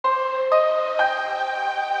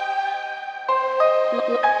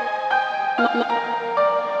The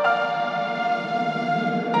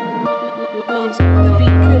beat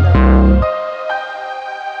killer.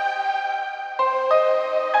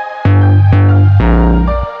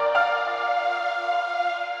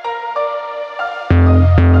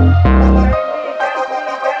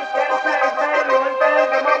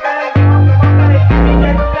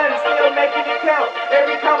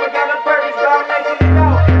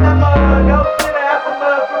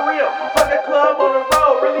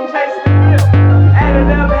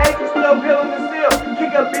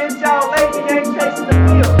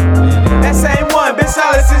 That same one, been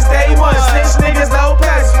solid since day one. Snitch niggas, no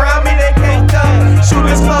passes around me, they can't come.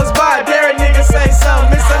 Shooters close by, dare a nigga say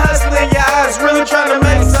something. Mr. Hustle in your eyes, really trying to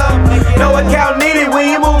make something. No account needed when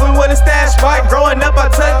you moving with a stash spot. Growing up, I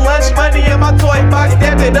took lunch money in my toy box.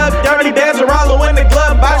 Stepped it up, dirty Banzerolo in the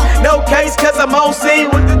glove box. No case, cause I'm on scene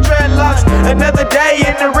with the dreadlocks. Another day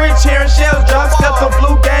in the rich, hearing shells drop. Stepped on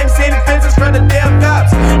blue game, seen fences from the damn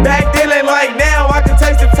cops. Back then ain't like now, I can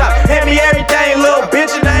taste the top. Hand me everything, little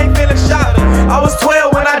bitch, and I ain't finna shop. I was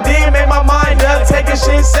 12 when I did make my mind up. Taking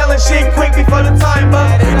shit, selling shit quick before the time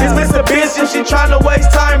up. This Mr. Bitch, if she tryna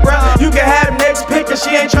waste time, bruh. You can have next pick, cause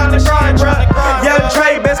she ain't tryna grind, bruh. Young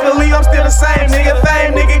Trey, best believe I'm still the same, nigga.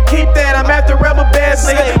 Fame, nigga, keep that. I'm after rubber bands,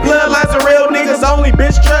 nigga. Bloodlines are real niggas, only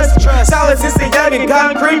bitch trust. Solid since a youngin',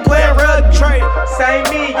 concrete, playing rug trade. Same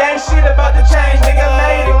me, ain't shit about to change, nigga.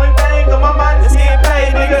 Made only thing on my mind is getting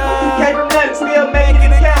paid, nigga. Came from nothing, still making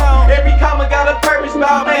it count. Every comma got a purpose, but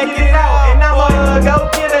I'm making it out. And I'ma go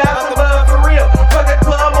get it out.